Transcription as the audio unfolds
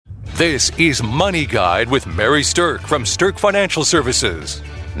This is Money Guide with Mary Stirk from Stirk Financial Services.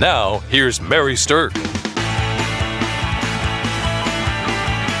 Now, here's Mary Stirk.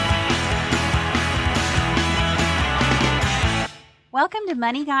 Welcome to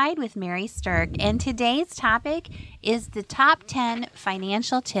Money Guide with Mary Stirk, and today's topic is the top 10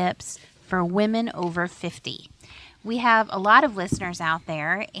 financial tips for women over 50. We have a lot of listeners out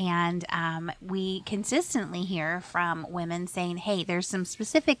there, and we consistently hear from women saying, hey, there's some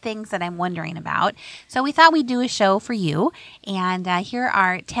specific things that I'm wondering about. So we thought we'd do a show for you, and here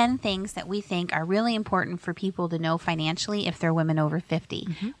are 10 things that we think are really important for people to know financially if they're women over 50.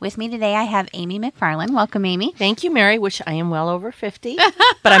 With me today, I have Amy McFarland. Welcome, Amy. Thank you, Mary, which I am well over 50,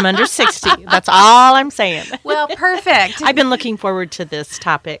 but I'm under 60. That's all I'm saying. Well, perfect. I've been looking forward to this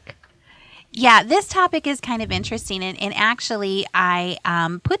topic. Yeah, this topic is kind of interesting, and actually I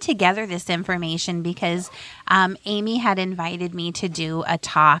put together this information because Amy had invited me to do a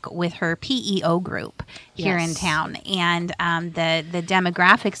talk with her PEO group here in town, and the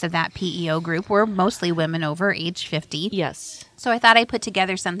demographics of that PEO group were mostly women over age 50. Yes. So I thought I'd put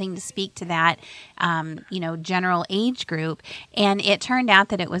together something to speak to that, general age group. And it turned out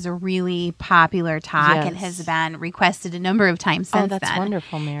that it was a really popular talk and has been requested a number of times since then. Oh, that's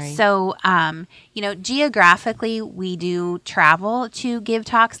wonderful, Mary. So, geographically, we do travel to give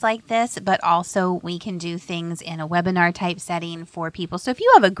talks like this, but also we can do things in a webinar type setting for people. So if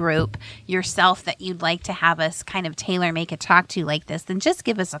you have a group yourself that you'd like to have us kind of tailor make a talk to like this, then just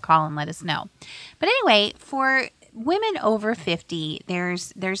give us a call and let us know. But anyway, for women over 50,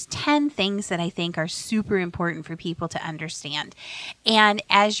 there's 10 things that I think are super important for people to understand. And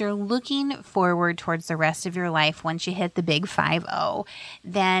as you're looking forward towards the rest of your life, once you hit the big 50,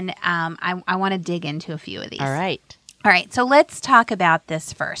 then I want to dig into a few of these. All right. So let's talk about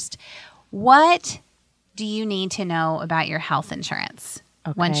this first. What do you need to know about your health insurance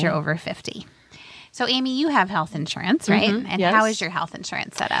once you're over 50? So, Amy, you have health insurance, right? And yes. How is your health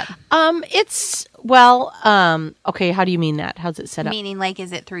insurance set up? How do you mean that? How's it set up? Meaning, like,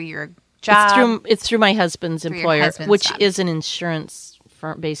 is it through your job? It's through my husband's employer, which job. Is an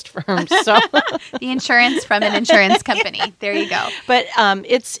insurance-based firm. So the insurance from an insurance company. There you go. But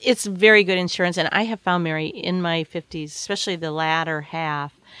it's very good insurance, and I have found, Mary, in my 50s, especially the latter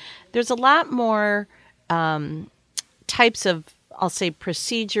half, there's a lot more types of, I'll say,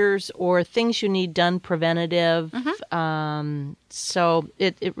 procedures or things you need done preventative. So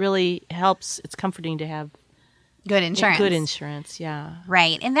it really helps. It's comforting to have good insurance. Good insurance, yeah.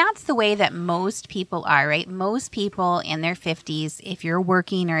 Right. And that's the way that most people are, right? Most people in their 50s, if you're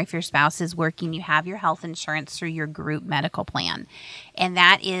working or if your spouse is working, you have your health insurance through your group medical plan. And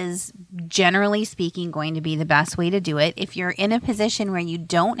that is, generally speaking, going to be the best way to do it. If you're in a position where you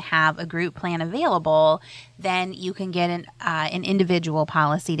don't have a group plan available, then you can get an individual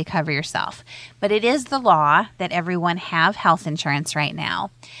policy to cover yourself. But it is the law that everyone have health insurance right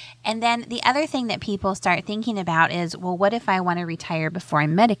now. And then the other thing that people start thinking about is, well, what if I want to retire before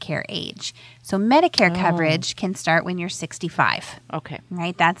I'm Medicare age? So Medicare coverage can start when you're 65. Okay.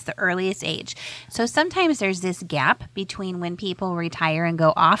 Right? That's the earliest age. So sometimes there's this gap between when people retire and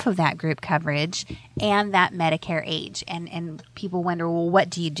go off of that group coverage and that Medicare age. And people wonder, well,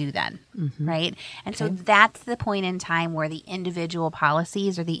 what do you do then? Right? And so that's the point in time where the individual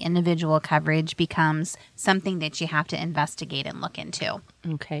policies or the individual coverage becomes something that you have to investigate and look into.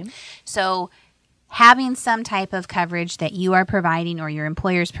 Okay. So having some type of coverage that you are providing or your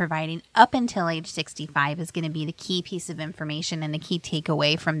employer is providing up until age 65 is going to be the key piece of information and the key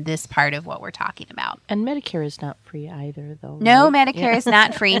takeaway from this part of what we're talking about. And Medicare is not free either, though. No, right? Medicare is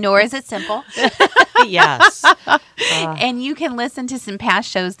not free, nor is it simple. Yes. And you can listen to some past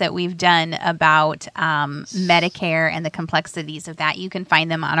shows that we've done about Medicare and the complexities of that. You can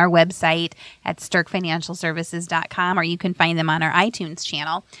find them on our website at stirkfinancialservices.com, or you can find them on our iTunes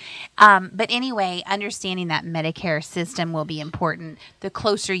channel. But anyway, understanding that Medicare system will be important the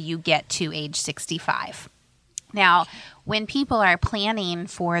closer you get to age 65. Now, when people are planning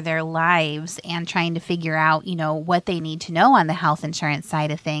for their lives and trying to figure out, what they need to know on the health insurance side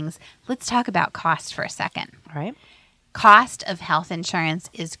of things, let's talk about cost for a second. All right. Cost of health insurance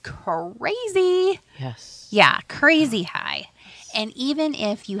is crazy. Yes. Yeah, crazy high. And even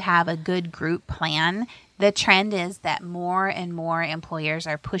if you have a good group plan, the trend is that more and more employers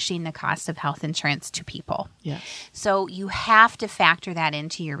are pushing the cost of health insurance to people. Yes. So you have to factor that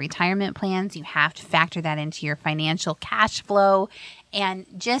into your retirement plans. You have to factor that into your financial cash flow. And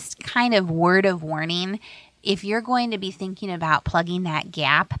just kind of word of warning, if you're going to be thinking about plugging that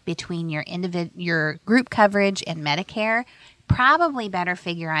gap between your group coverage and Medicare, probably better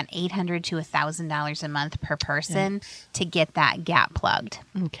figure on $800 to $1,000 a month per person to get that gap plugged.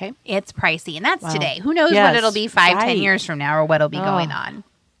 Okay. It's pricey, and that's Wow. today. Who knows Yes, what it'll be 5, 10 right. years from now, or what'll be going on.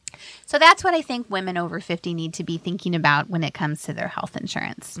 So that's what I think women over 50 need to be thinking about when it comes to their health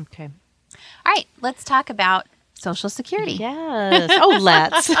insurance. Okay. All right, let's talk about Social Security. Yes. Oh,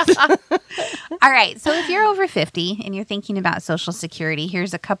 let's. All right, so if you're over 50 and you're thinking about Social Security,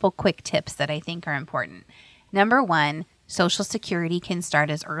 here's a couple quick tips that I think are important. Number 1, Social Security can start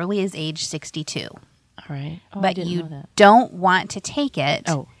as early as age 62, All right. Oh, I but didn't know you that. don't want to take it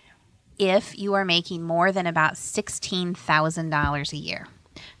Oh, if you are making more than about $16,000 a year.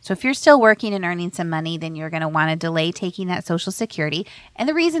 So if you're still working and earning some money, then you're going to want to delay taking that Social Security. And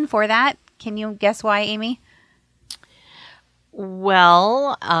the reason for that, can you guess why, Amy?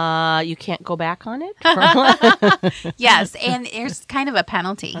 well, you can't go back on it. Yes, and there's kind of a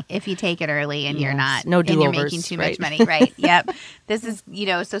penalty if you take it early and you're Yes, not, no and you're do-overs, making too right. much money. Right. Yep. This is,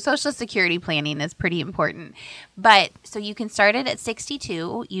 so Social Security planning is pretty important. But so you can start it at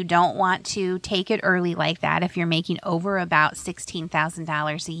 62. You don't want to take it early like that if you're making over about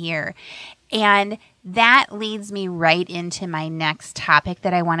 $16,000 a year. And that leads me right into my next topic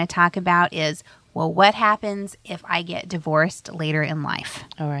that I want to talk about is, well, what happens if I get divorced later in life?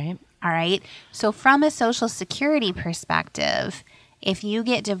 All right. All right. So, from a Social Security perspective, if you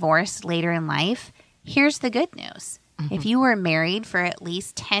get divorced later in life, here's the good news. If you were married for at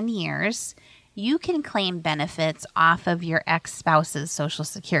least 10 years, you can claim benefits off of your ex-spouse's Social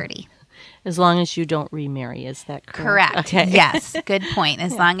Security. As long as you don't remarry, is that Correct. Okay. Yes. Good point.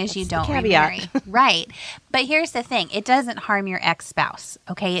 As long as you That's don't the caveat. remarry. Right. But here's the thing. It doesn't harm your ex-spouse.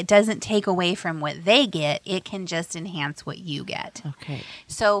 Okay. It doesn't take away from what they get. It can just enhance what you get. Okay.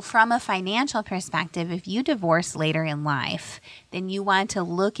 So from a financial perspective, if you divorce later in life, then you want to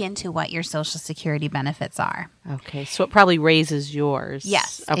look into what your Social Security benefits are. Okay. So it probably raises yours.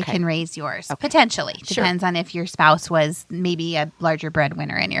 Yes, Okay. it can raise yours. Potentially. Sure. Depends on if your spouse was maybe a larger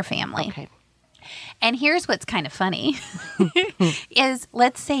breadwinner in your family. Okay. And here's what's kind of funny is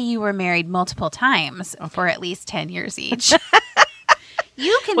let's say you were married multiple times for at least 10 years each.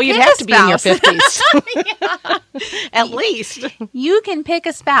 You can Well, pick you'd have a to be in your spouse. 50s. At least. You can pick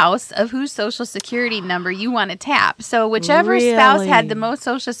a spouse of whose Social Security number you want to tap. So whichever spouse had the Really? most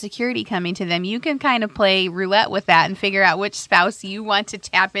Social Security coming to them, you can kind of play roulette with that and figure out which spouse you want to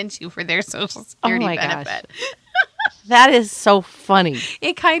tap into for their Social Security my gosh. benefit. That is so funny.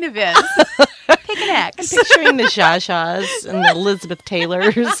 It kind of is. Pick an ex. Picturing the Zsa-Zsas and the Elizabeth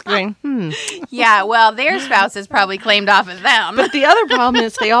Taylors going, Yeah, well, their spouse is probably claimed off of them. But the other problem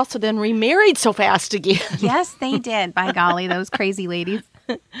is they also then remarried so fast again. Yes, they did. By golly, those crazy ladies.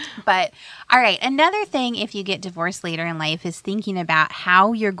 But all right, another thing if you get divorced later in life is thinking about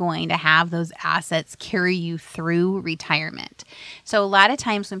how you're going to have those assets carry you through retirement. So a lot of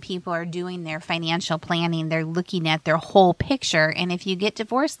times when people are doing their financial planning, they're looking at their whole picture. And if you get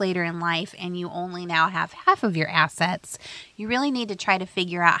divorced later in life and you only now have half of your assets, you really need to try to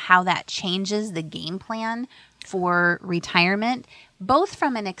figure out how that changes the game plan for retirement, both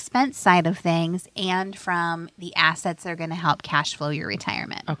from an expense side of things and from the assets that are going to help cash flow your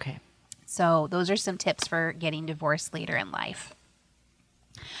retirement. Okay. So those are some tips for getting divorced later in life.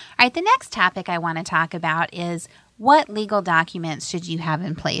 All right, the next topic I want to talk about is what legal documents should you have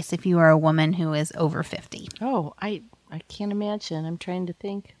in place if you are a woman who is over 50? Oh, I can't imagine. I'm trying to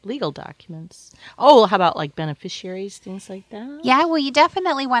think. Legal documents. Oh, how about like beneficiaries, things like that? Yeah, well, you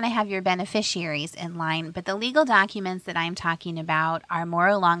definitely want to have your beneficiaries in line, but the legal documents that I'm talking about are more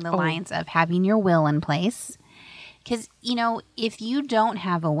along the lines of having your will in place. Because, if you don't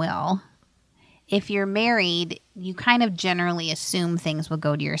have a will, if you're married, you kind of generally assume things will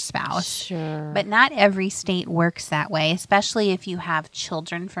go to your spouse. Sure. But not every state works that way, especially if you have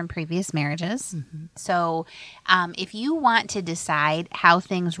children from previous marriages. Mm-hmm. So if you want to decide how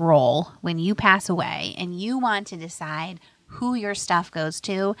things roll when you pass away and you want to decide who your stuff goes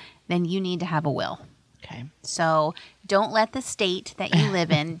to, then you need to have a will. Okay. So don't let the state that you live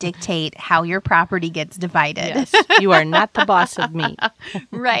in dictate how your property gets divided. Yes. You are not the boss of me.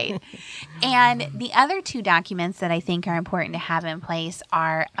 Right. And the other two documents that I think are important to have in place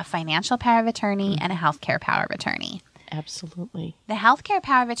are a financial power of attorney and a healthcare power of attorney. Absolutely. The healthcare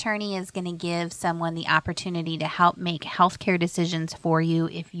power of attorney is going to give someone the opportunity to help make healthcare decisions for you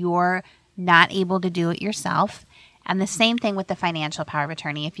if you're not able to do it yourself. And the same thing with the financial power of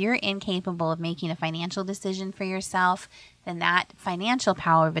attorney. If you're incapable of making a financial decision for yourself, then that financial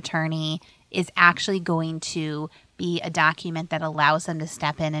power of attorney is actually going to be a document that allows them to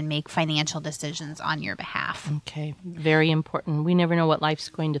step in and make financial decisions on your behalf. Okay, very important. We never know what life's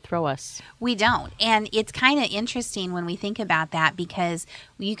going to throw us. We don't. And it's kind of interesting when we think about that, because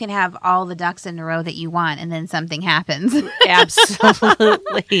you can have all the ducks in a row that you want and then something happens.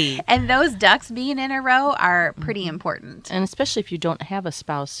 Absolutely. And those ducks being in a row are pretty important. And especially if you don't have a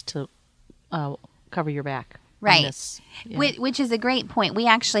spouse to cover your back. Right. Yeah. Which is a great point. We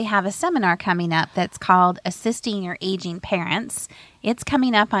actually have a seminar coming up that's called Assisting Your Aging Parents. It's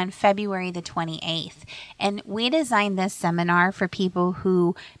coming up on February the 28th. And we designed this seminar for people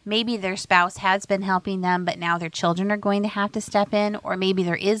who maybe their spouse has been helping them, but now their children are going to have to step in, or maybe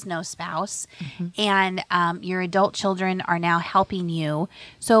there is no spouse and your adult children are now helping you.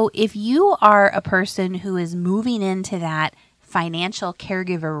 So if you are a person who is moving into that financial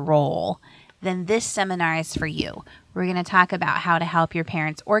caregiver role, then this seminar is for you. We're going to talk about how to help your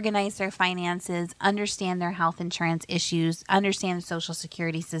parents organize their finances, understand their health insurance issues, understand the Social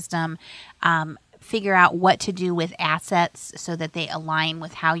Security system, figure out what to do with assets so that they align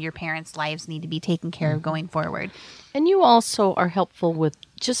with how your parents' lives need to be taken care of going forward. And you also are helpful with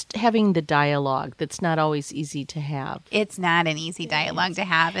just having the dialogue that's not always easy to have. It's not an easy dialogue to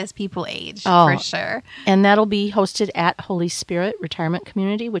have as people age, Oh. for sure. And that'll be hosted at Holy Spirit Retirement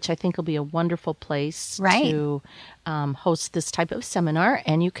Community, which I think will be a wonderful place to host this type of seminar.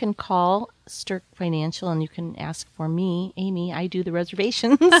 And you can call Stirk Financial and you can ask for me, Amy. I do the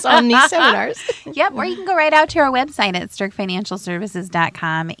reservations on these seminars. Yep, or you can go right out to our website at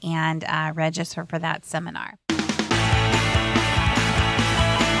stirkfinancialservices.com and register for that seminar.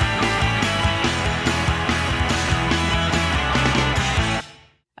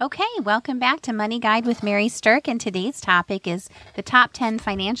 Okay, welcome back to Money Guide with Mary Stirk, and today's topic is the top 10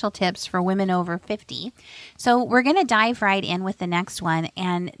 financial tips for women over 50. So we're going to dive right in with the next one,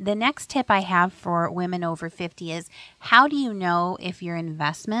 and the next tip I have for women over 50 is, how do you know if your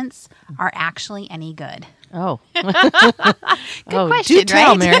investments are actually any good? Oh. Good question, do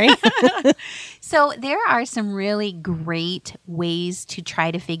tell, right? Mary. So there are some really great ways to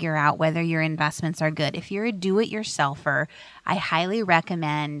try to figure out whether your investments are good. If you're a do-it-yourselfer, I highly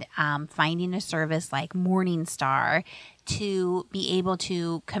recommend finding a service like Morningstar to be able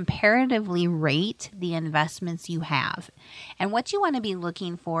to comparatively rate the investments you have. And what you want to be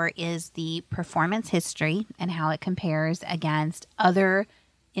looking for is the performance history and how it compares against other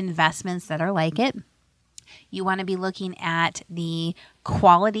investments that are like it. You want to be looking at the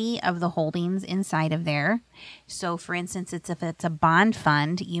quality of the holdings inside of there. So, for instance, if it's a bond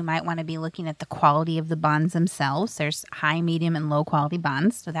fund, you might want to be looking at the quality of the bonds themselves. There's high, medium, and low quality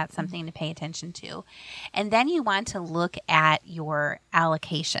bonds, so that's something to pay attention to. And then you want to look at your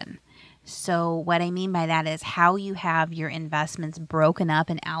allocation. So what I mean by that is how you have your investments broken up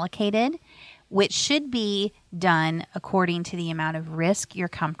and allocated, which should be done according to the amount of risk you're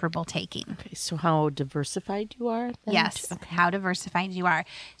comfortable taking. Okay, so how diversified you are? Then? Yes, Okay. how diversified you are.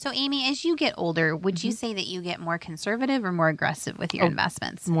 So, Amy, as you get older, would you say that you get more conservative or more aggressive with your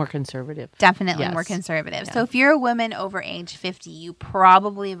investments? More conservative. Definitely Yes. more conservative. Yeah. So if you're a woman over age 50, you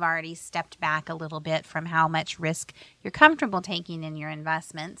probably have already stepped back a little bit from how much risk you're comfortable taking in your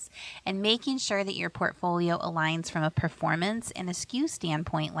investments, and making sure that your portfolio aligns from a performance and a skew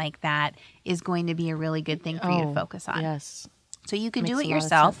standpoint like that is going to be a really good thing for you to focus on. Yes. So you can Makes do it a lot of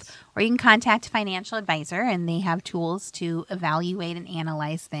yourself, sense. or you can contact a financial advisor, and they have tools to evaluate and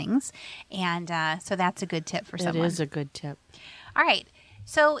analyze things. And so that's a good tip for That someone. is a good tip. All right.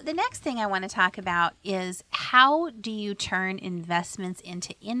 So the next thing I want to talk about is, how do you turn investments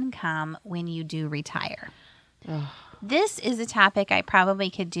into income when you do retire? This is a topic I probably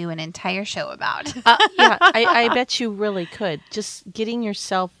could do an entire show about. Yeah, I bet you really could. Just getting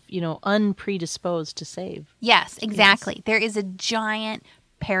yourself, unpredisposed to save. Yes, exactly. There is a giant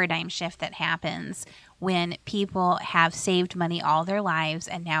paradigm shift that happens when people have saved money all their lives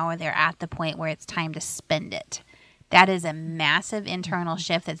and now they're at the point where it's time to spend it. That is a massive internal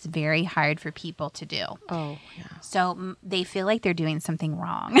shift that's very hard for people to do. Oh, yeah. So they feel like they're doing something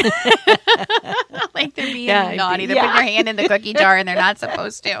wrong. Like they're being Yeah, naughty. They're yeah. putting their hand in the cookie jar and they're not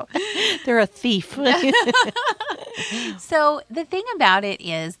supposed to. They're a thief. So the thing about it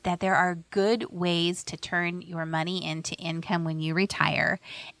is that there are good ways to turn your money into income when you retire.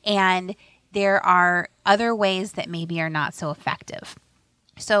 And there are other ways that maybe are not so effective.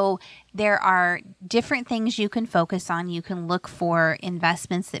 So there are different things you can focus on. You can look for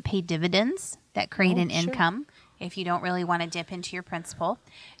investments that pay dividends, that create an income if you don't really want to dip into your principal.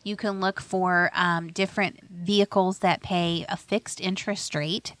 You can look for different vehicles that pay a fixed interest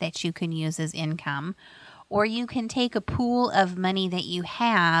rate that you can use as income. or you can take a pool of money that you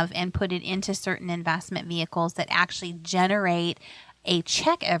have and put it into certain investment vehicles that actually generate a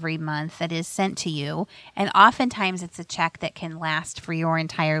check every month that is sent to you. And oftentimes it's a check that can last for your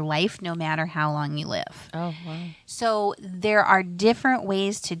entire life, no matter how long you live. Oh, wow. So there are different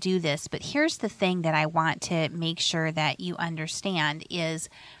ways to do this. But here's the thing that I want to make sure that you understand is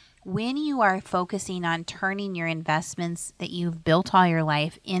when you are focusing on turning your investments that you've built all your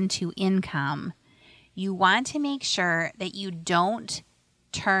life into income, you want to make sure that you don't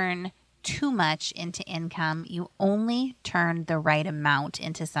turn too much into income. You only turn the right amount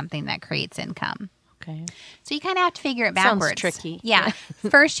into something that creates income. Okay. So you kind of have to figure it backwards. Sounds tricky. Yeah.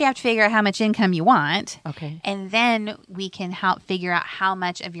 First, you have to figure out how much income you want. Okay. And then we can help figure out how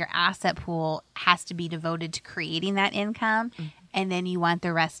much of your asset pool has to be devoted to creating that income. Mm-hmm. And then you want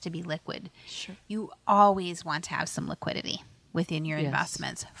the rest to be liquid. Sure. You always want to have some liquidity within your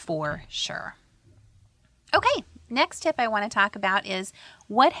investments for sure. Okay. Next tip I want to talk about is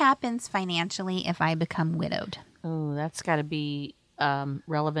what happens financially if I become widowed. Oh, that's got to be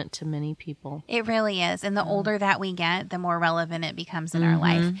relevant to many people. It really is. And the older that we get, the more relevant it becomes in our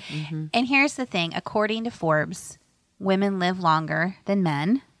life. Mm-hmm. And here's the thing. According to Forbes, women live longer than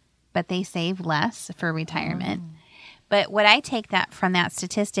men, but they save less for retirement. But what I take that from that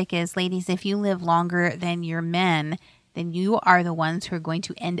statistic is, ladies, if you live longer than your men, then you are the ones who are going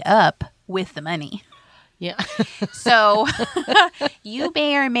to end up with the money. Yeah. So you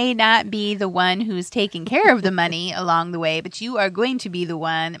may or may not be the one who's taking care of the money along the way, but you are going to be the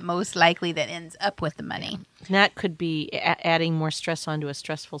one most likely that ends up with the money. And that could be adding more stress onto a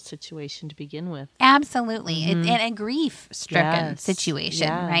stressful situation to begin with. Absolutely. Mm-hmm. And a grief-stricken situation,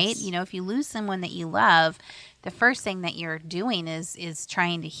 right? You know, if you lose someone that you love, the first thing that you're doing is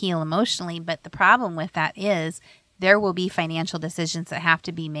trying to heal emotionally. But the problem with that is there will be financial decisions that have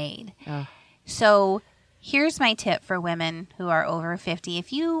to be made. Oh. So here's my tip for women who are over 50.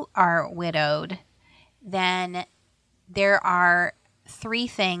 If you are widowed, then there are 3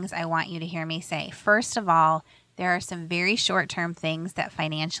 things I want you to hear me say. First of all, there are some very short-term things that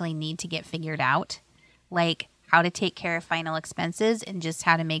financially need to get figured out, like how to take care of final expenses and just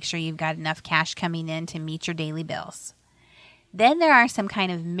how to make sure you've got enough cash coming in to meet your daily bills. Then there are some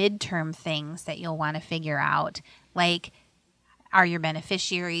kind of midterm things that you'll want to figure out, like are your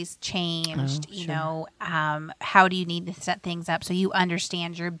beneficiaries changed? Oh, you sure. know, how do you need to set things up so you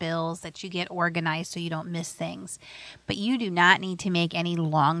understand your bills, that you get organized so you don't miss things. But you do not need to make any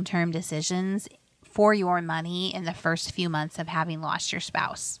long-term decisions for your money in the first few months of having lost your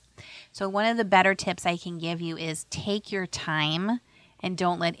spouse. So one of the better tips I can give you is take your time and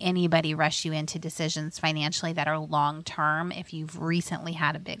don't let anybody rush you into decisions financially that are long-term if you've recently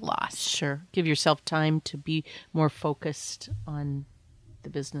had a big loss. Sure. Give yourself time to be more focused on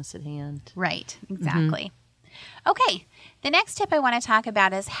the business at hand. Right. Exactly. Mm-hmm. Okay. The next tip I want to talk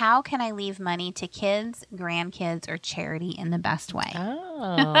about is how can I leave money to kids, grandkids, or charity in the best way?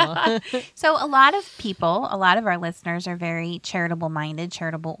 Oh. So a lot of people, a lot of our listeners are very charitable-minded,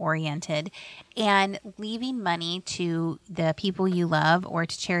 charitable-oriented, and leaving money to the people you love or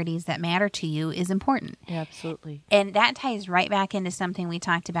to charities that matter to you is important. Yeah, absolutely. And that ties right back into something we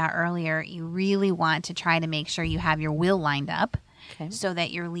talked about earlier. You really want to try to make sure you have your will lined up. Okay. So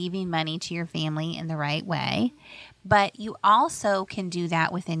that you're leaving money to your family in the right way. But you also can do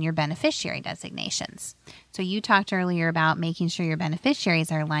that within your beneficiary designations. So you talked earlier about making sure your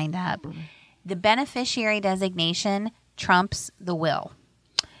beneficiaries are lined up. Mm-hmm. The beneficiary designation trumps the will.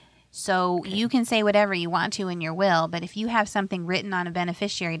 So you can say whatever you want to in your will, but if you have something written on a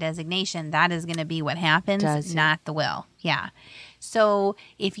beneficiary designation, that is going to be what happens, not the will. Yeah. So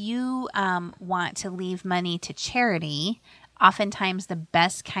if you want to leave money to charity, oftentimes the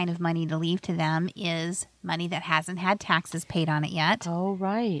best kind of money to leave to them is money that hasn't had taxes paid on it yet. Oh,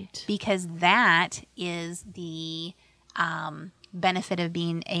 right. Because that is the benefit of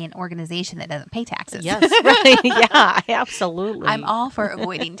being an organization that doesn't pay taxes. Yes, right. Yeah, absolutely. I'm all for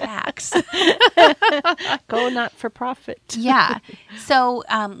avoiding tax. Go not for profit. Yeah. So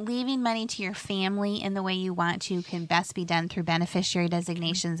leaving money to your family in the way you want to can best be done through beneficiary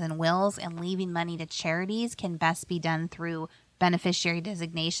designations and wills, and leaving money to charities can best be done through beneficiary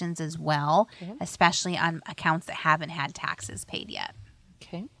designations as well, especially on accounts that haven't had taxes paid yet.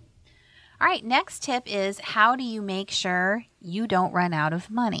 Okay. All right, next tip is how do you make sure you don't run out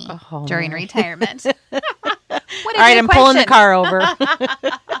of money during retirement? All right, I'm pulling the car over.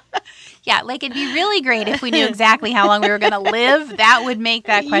 Yeah, like it'd be really great if we knew exactly how long we were going to live. That would make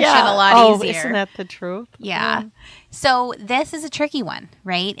that question a lot easier. Isn't that the truth? Yeah. So this is a tricky one,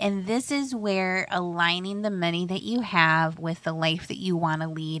 right? And this is where aligning the money that you have with the life that you want to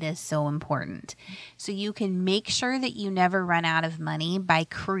lead is so important. So you can make sure that you never run out of money by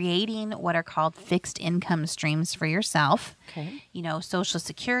creating what are called fixed income streams for yourself. Okay. You know, Social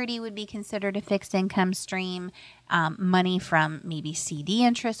Security would be considered a fixed income stream. Money from maybe CD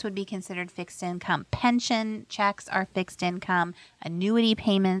interest would be considered fixed income. Pension checks are fixed income. Annuity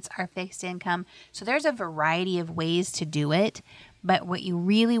payments are fixed income. So there's a variety of ways to do it. But what you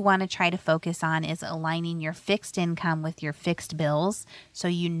really want to try to focus on is aligning your fixed income with your fixed bills so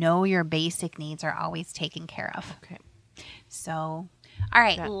you know your basic needs are always taken care of. Okay. So, all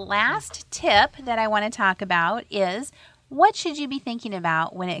right, last tip that I want to talk about is what should you be thinking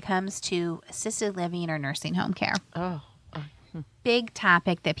about when it comes to assisted living or nursing home care? Big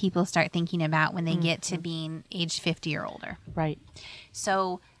topic that people start thinking about when they get to being age 50 or older. Right.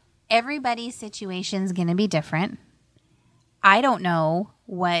 So everybody's situation is going to be different. I don't know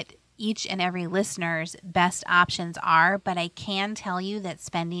what each and every listener's best options are, but I can tell you that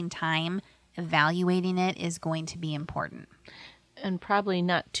spending time evaluating it is going to be important. And probably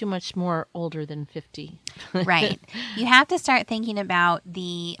not too much more older than 50. Right. You have to start thinking about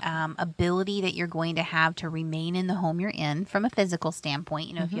the ability that you're going to have to remain in the home you're in from a physical standpoint.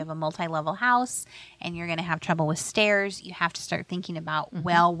 You know, if you have a multi-level house and you're going to have trouble with stairs, you have to start thinking about,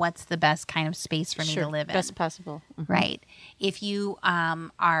 well, what's the best kind of space for me to live in? Best possible. Right. If you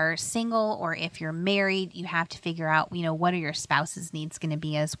are single or if you're married, you have to figure out, you know, what are your spouse's needs going to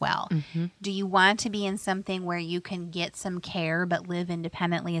be as well? Do you want to be in something where you can get some care but live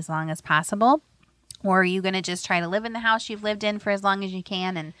independently as long as possible? Or are you going to just try to live in the house you've lived in for as long as you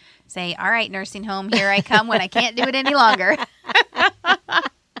can and say, all right, nursing home, here I come when I can't do it any longer?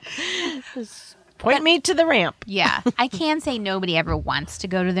 Point me to the ramp. Yeah. I can say nobody ever wants to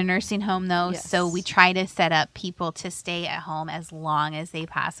go to the nursing home, though. Yes. So we try to set up people to stay at home as long as they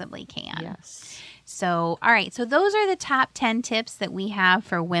possibly can. Yes. So, all right. So those are the top 10 tips that we have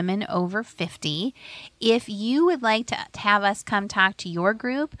for women over 50. If you would like to have us come talk to your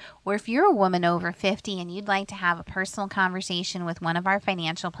group, or if you're a woman over 50 and you'd like to have a personal conversation with one of our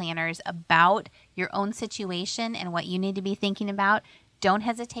financial planners about your own situation and what you need to be thinking about, don't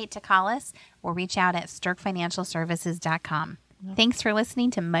hesitate to call us or reach out at StirkFinancialServices.com. Thanks for listening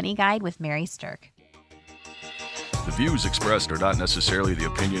to Money Guide with Mary Stirk. The views expressed are not necessarily the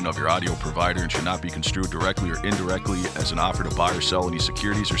opinion of your audio provider and should not be construed directly or indirectly as an offer to buy or sell any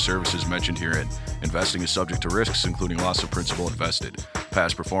securities or services mentioned herein. Investing is subject to risks, including loss of principal invested.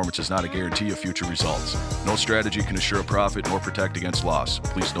 Past performance is not a guarantee of future results. No strategy can assure a profit nor protect against loss.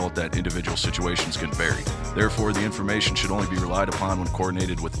 Please note that individual situations can vary. Therefore, the information should only be relied upon when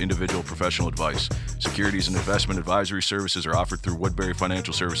coordinated with individual professional advice. Securities and investment advisory services are offered through Woodbury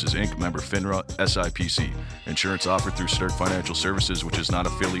Financial Services, Inc., member FINRA, SIPC. Insurance offered through Stirk Financial Services, which is not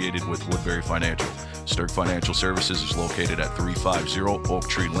affiliated with Woodbury Financial. Stirk Financial Services is located at 350 Oak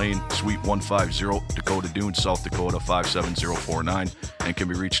Tree Lane, Suite 150, Dakota Dunes, South Dakota 57049, and can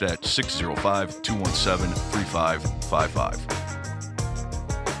be reached at 605-217-3555.